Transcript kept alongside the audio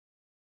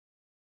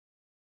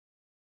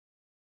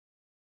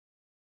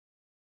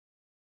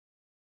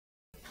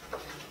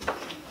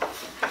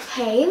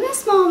Hey,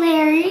 Miss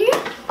Mulberry.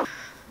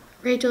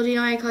 Rachel, do you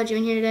know why I called you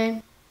in here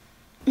today?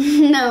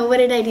 No, what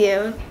did I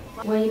do?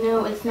 Well, you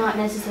know, it's not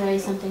necessarily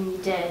something you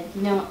did.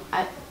 You know,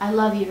 I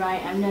love you,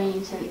 right? I've known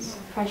you since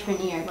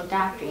freshman year. I looked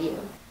after you.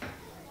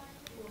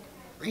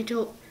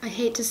 Rachel, I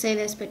hate to say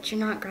this, but you're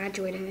not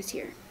graduating this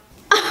year.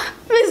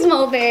 Miss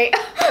Mulberry.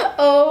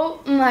 Oh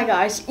my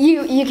gosh.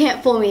 You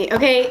can't fool me,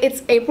 okay?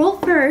 It's April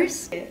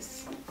 1st.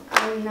 Yes.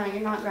 Oh, no,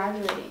 you're not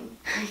graduating.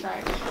 I'm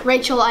sorry.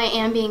 Rachel, I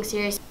am being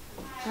serious.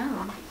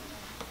 Oh.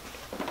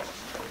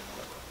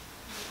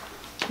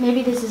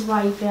 Maybe this is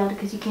why you failed,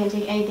 because you can't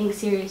take anything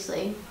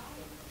seriously.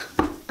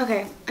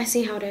 Okay, I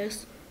see how it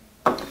is.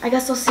 I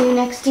guess I'll see you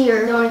next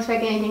year. Don't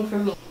expect anything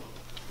from me.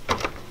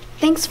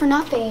 Thanks for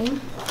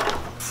nothing.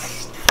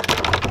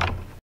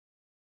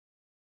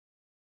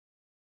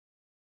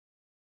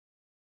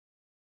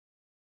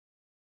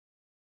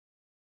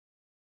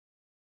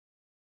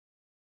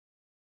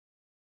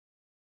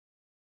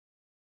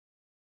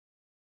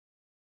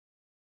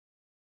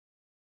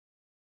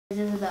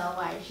 Isabel,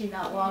 why is she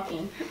not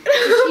walking?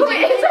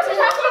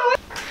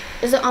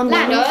 Is it on the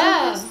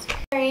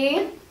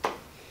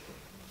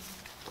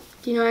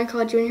Do you know why I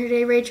called you in here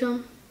today, Rachel?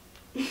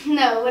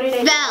 No, what did I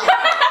do?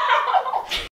 Val!